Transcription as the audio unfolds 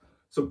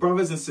So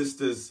brothers and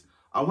sisters,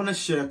 I want to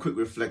share a quick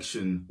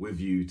reflection with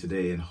you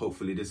today, and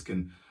hopefully this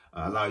can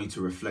allow you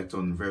to reflect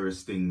on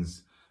various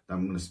things that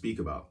I'm going to speak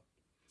about.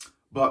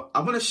 But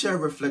I'm going to share a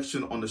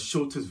reflection on the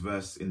shortest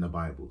verse in the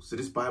Bible. So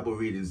this Bible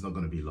reading is not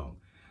going to be long.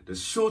 The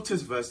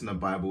shortest verse in the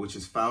Bible, which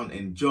is found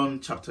in John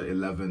chapter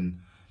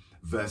 11,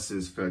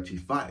 verses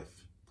 35.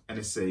 And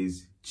it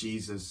says,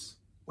 Jesus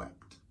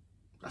wept.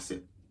 That's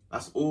it.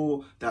 That's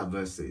all that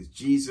verse says.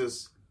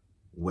 Jesus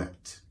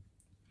wept.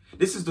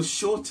 This is the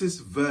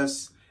shortest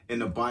verse in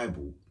the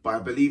Bible, but I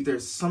believe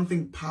there's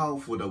something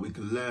powerful that we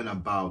can learn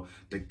about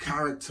the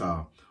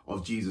character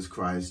of Jesus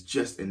Christ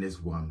just in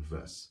this one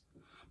verse.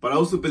 But I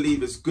also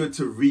believe it's good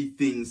to read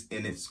things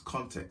in its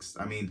context.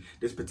 I mean,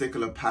 this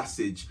particular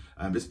passage,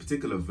 this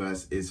particular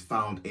verse is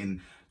found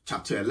in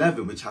chapter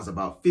 11, which has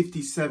about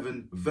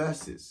 57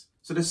 verses.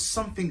 So there's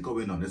something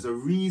going on. There's a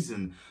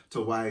reason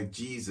to why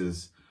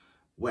Jesus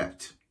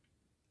wept.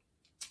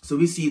 So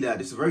we see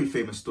that it's a very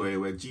famous story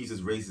where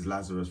Jesus raises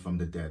Lazarus from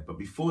the dead. But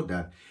before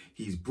that,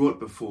 he's brought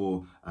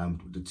before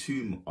the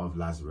tomb of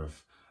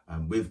Lazarus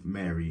with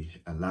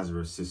Mary,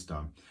 Lazarus' sister.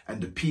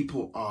 And the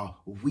people are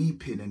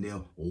weeping and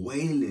they're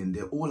wailing.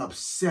 They're all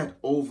upset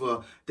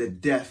over the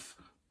death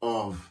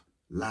of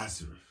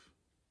Lazarus.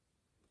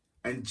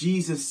 And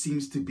Jesus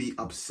seems to be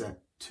upset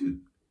too.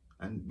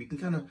 And we can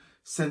kind of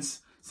sense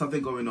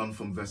something going on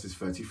from verses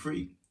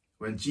 33.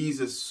 When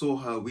Jesus saw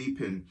her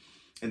weeping,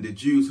 and the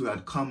Jews who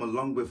had come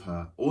along with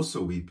her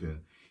also weeping,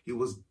 he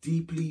was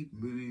deeply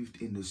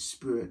moved in the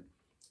spirit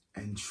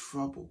and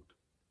troubled.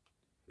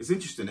 It's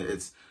interesting.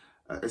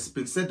 It's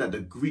been said that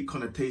the Greek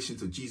connotation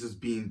to Jesus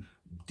being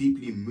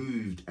deeply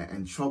moved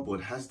and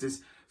troubled has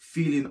this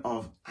feeling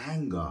of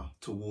anger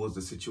towards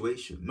the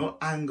situation. Not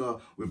anger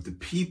with the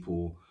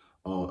people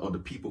or the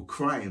people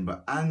crying,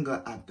 but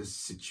anger at the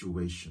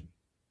situation.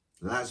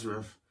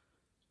 Lazarus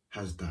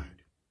has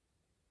died.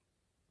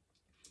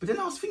 But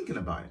then I was thinking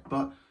about it.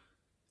 But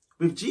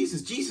with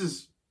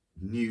Jesus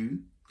knew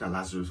that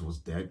Lazarus was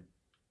dead.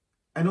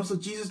 And also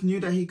Jesus knew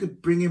that he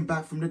could bring him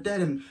back from the dead.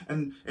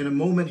 And in a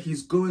moment,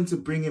 he's going to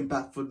bring him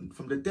back from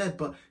the dead.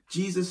 But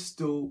Jesus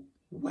still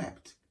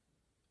wept.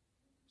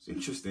 It's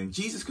interesting.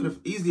 Jesus could have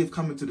easily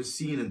come into the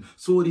scene and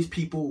saw these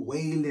people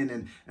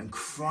wailing and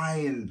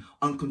crying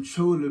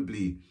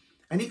uncontrollably.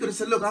 And he could have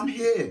said, look, I'm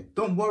here.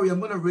 Don't worry. I'm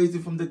going to raise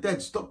him from the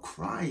dead. Stop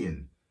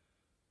crying.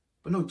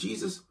 But no,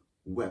 Jesus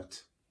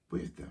wept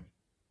with them,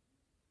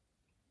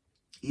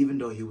 even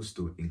though he was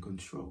still in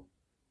control.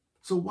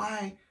 So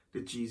why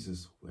did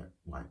Jesus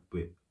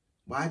weep?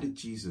 Why did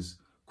Jesus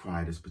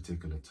cry this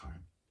particular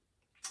time?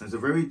 There's a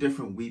very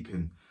different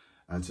weeping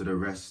to the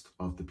rest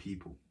of the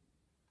people.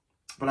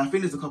 But I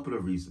think there's a couple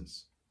of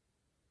reasons.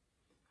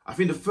 I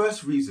think the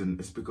first reason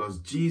is because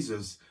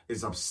Jesus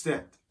is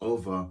upset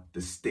over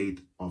the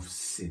state of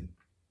sin.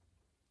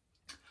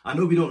 I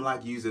know we don't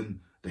like using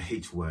the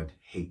H word,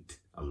 hate,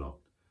 a lot.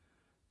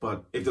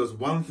 But if there's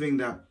one thing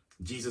that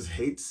Jesus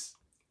hates,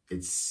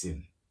 it's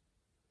sin.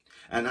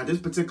 And at this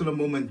particular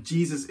moment,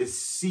 Jesus is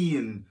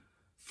seeing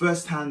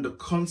firsthand the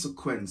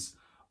consequence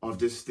of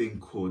this thing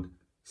called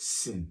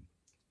sin.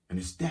 And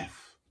it's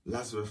death.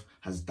 Lazarus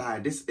has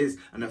died. This is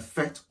an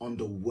effect on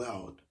the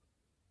world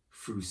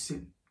through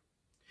sin.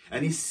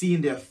 And he's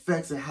seeing the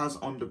effects it has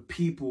on the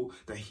people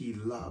that he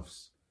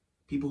loves.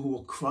 People who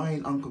are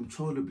crying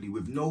uncontrollably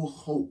with no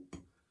hope.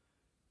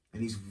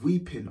 And he's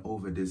weeping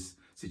over this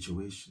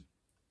situation.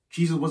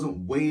 Jesus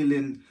wasn't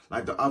wailing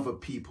like the other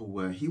people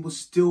were. He was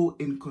still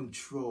in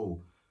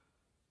control.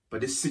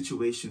 But this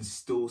situation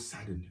still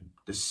saddened him.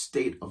 The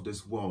state of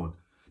this world,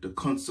 the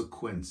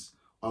consequence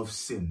of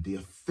sin, the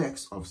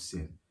effects of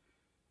sin,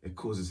 it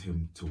causes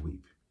him to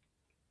weep.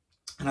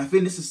 And I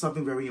think this is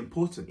something very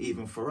important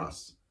even for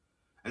us.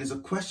 And it's a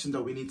question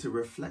that we need to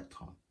reflect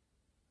on.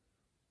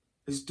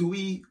 Is, do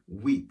we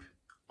weep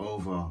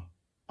over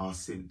our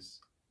sins?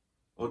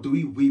 Or do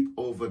we weep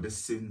over the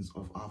sins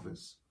of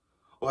others?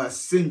 Or has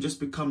sin just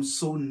become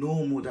so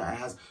normal that it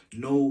has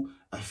no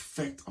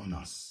effect on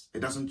us? It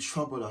doesn't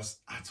trouble us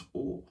at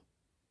all.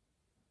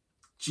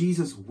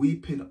 Jesus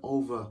weeping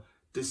over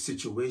this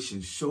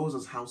situation shows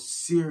us how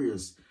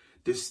serious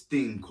this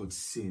thing called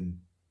sin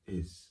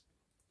is.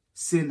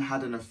 Sin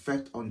had an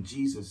effect on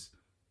Jesus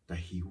that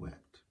he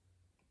wept.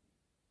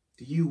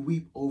 Do you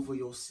weep over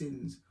your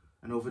sins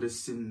and over the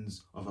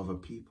sins of other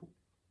people?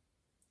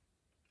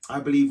 I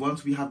believe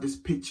once we have this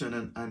picture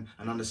and an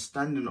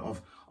understanding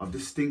of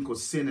this thing called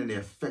sin and the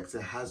effects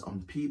it has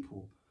on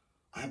people,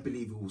 I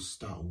believe we will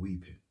start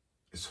weeping.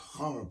 It's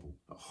horrible,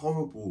 a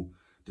horrible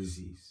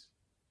disease.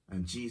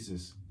 And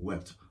Jesus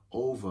wept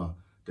over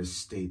the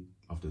state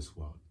of this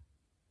world.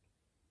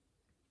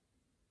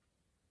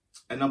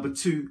 And number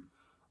two,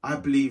 I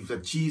believe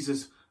that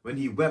Jesus, when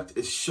he wept,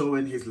 is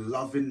showing his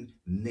loving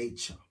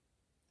nature.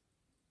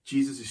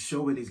 Jesus is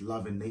showing his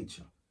loving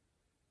nature.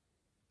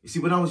 You see,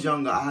 when I was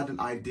younger, I had an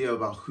idea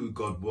about who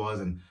God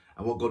was and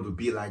what God would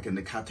be like and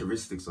the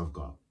characteristics of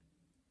God.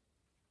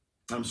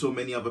 I'm sure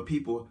many other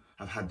people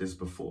have had this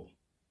before.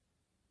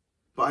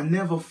 But I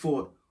never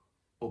thought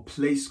or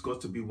placed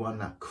God to be one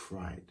that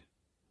cried.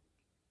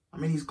 I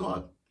mean, he's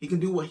God. He can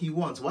do what he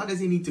wants. Why does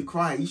he need to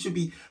cry? He should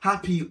be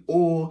happy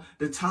all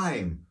the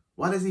time.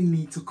 Why does he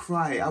need to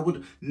cry? I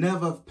would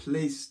never have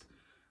placed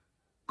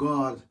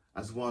God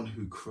as one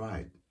who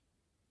cried.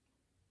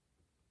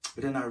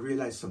 But then I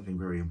realized something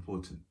very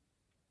important.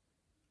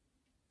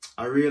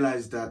 I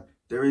realized that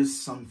there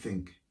is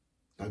something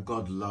that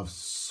God loves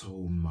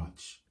so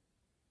much,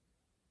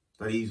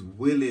 that he's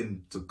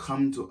willing to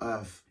come to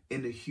earth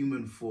in a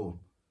human form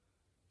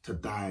to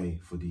die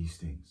for these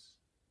things.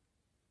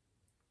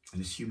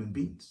 And as human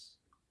beings,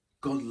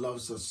 God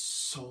loves us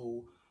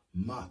so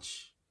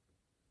much.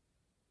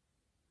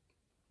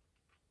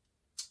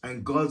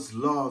 And God's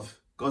love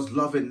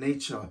in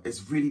nature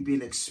is really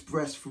being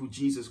expressed through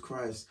Jesus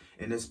Christ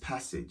in this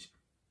passage.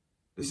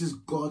 This is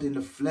God in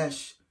the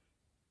flesh,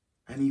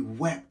 and he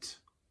wept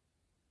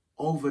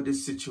over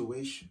this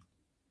situation.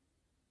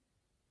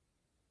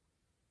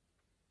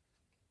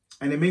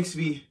 And it makes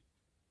me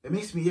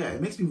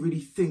really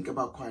think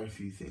about quite a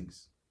few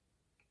things.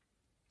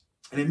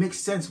 And it makes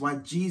sense why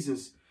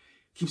Jesus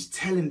keeps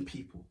telling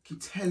people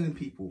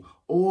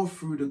all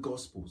through the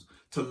Gospels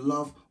to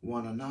love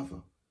one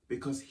another,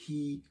 because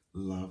he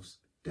loves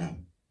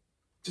them.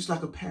 Just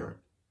like a parent,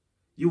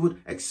 you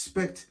would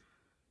expect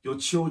your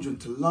children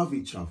to love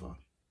each other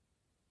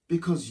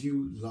because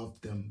you love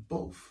them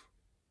both.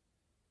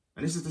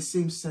 And this is the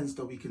same sense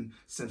that we can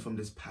sense from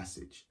this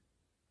passage.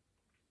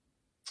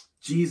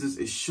 Jesus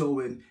is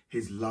showing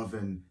his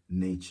loving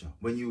nature.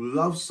 When you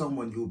love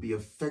someone, you'll be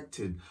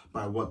affected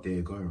by what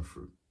they're going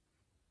through.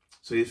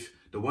 So if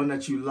the one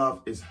that you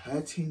love is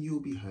hurting, you'll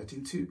be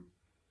hurting too.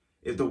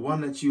 If the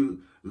one that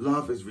you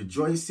love is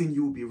rejoicing,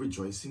 you'll be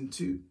rejoicing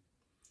too.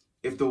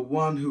 If the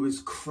one who is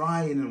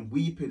crying and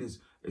weeping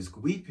is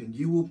weeping,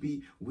 you will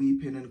be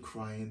weeping and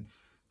crying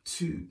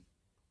too.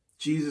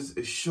 Jesus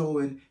is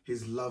showing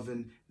his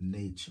loving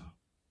nature.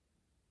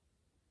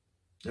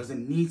 He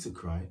doesn't need to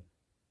cry,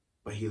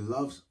 but he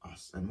loves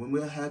us. And when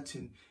we're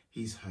hurting,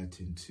 he's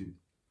hurting too.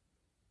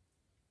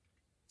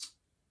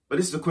 But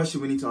this is the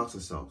question we need to ask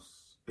ourselves.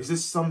 Is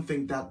this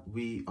something that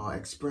we are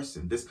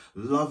expressing? This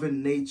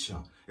loving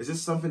nature, is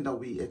this something that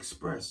we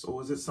express?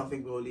 Or is it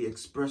something we only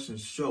express and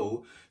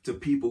show to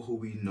people who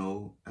we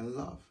know and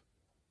love?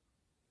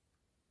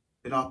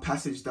 In our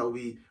passage that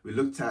we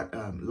looked at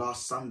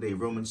last Sunday,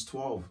 Romans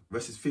 12,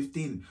 verses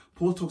 15,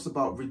 Paul talks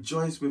about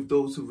rejoice with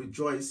those who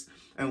rejoice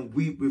and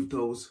weep with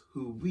those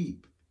who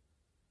weep.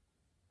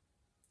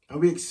 Are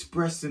we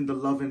expressing the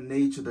loving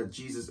nature that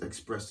Jesus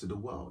expressed to the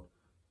world?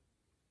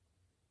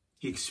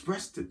 He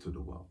expressed it to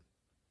the world.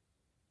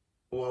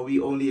 Or are we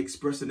only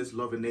expressing this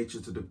loving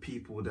nature to the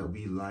people that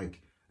we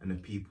like and the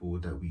people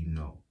that we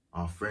know,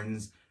 our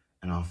friends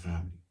and our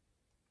family?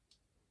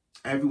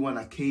 Everyone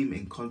that came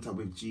in contact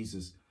with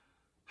Jesus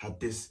had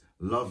this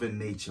loving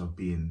nature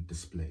being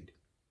displayed.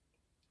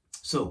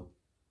 So,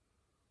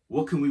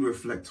 what can we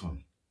reflect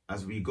on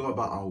as we go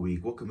about our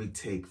week? What can we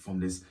take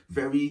from this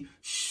very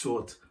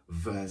short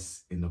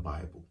verse in the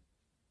Bible?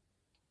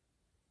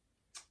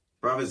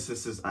 Brothers and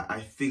sisters, I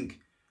think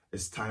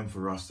it's time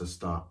for us to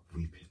start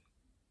weeping.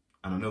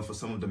 And I know for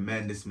some of the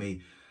men, this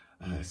may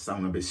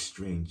sound a bit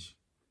strange,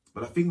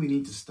 but I think we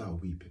need to start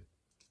weeping.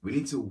 We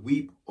need to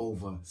weep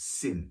over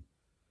sin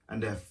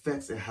and the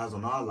effects it has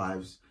on our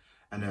lives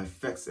and the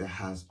effects it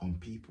has on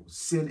people.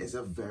 Sin is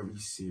a very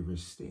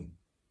serious thing.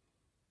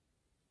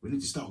 We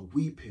need to start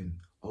weeping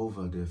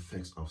over the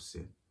effects of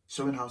sin,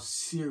 showing how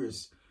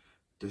serious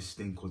this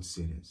thing called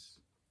sin is.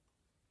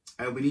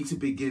 And we need to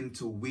begin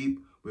to weep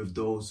with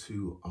those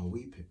who are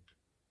weeping.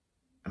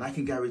 And I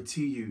can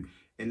guarantee you,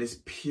 in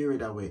this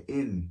period that we're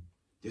in,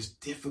 this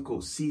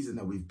difficult season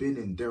that we've been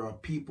in, there are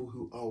people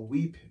who are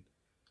weeping.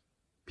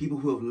 People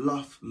who have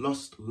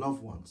lost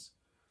loved ones.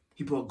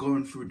 People are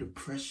going through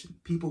depression.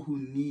 People who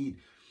need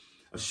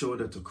a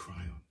shoulder to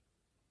cry on.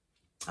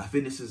 I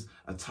think this is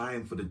a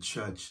time for the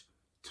church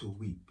to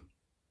weep.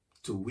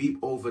 To weep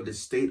over the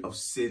state of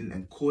sin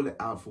and call it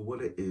out for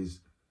what it is.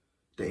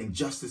 The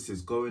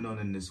injustices going on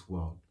in this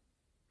world.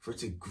 For it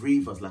to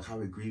grieve us like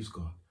how it grieves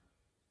God.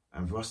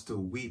 And for us to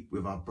weep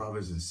with our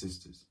brothers and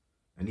sisters.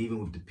 And even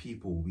with the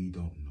people we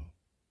don't know.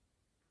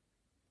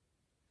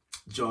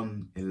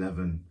 John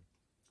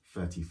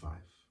 11:35.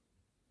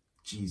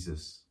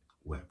 Jesus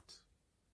wept.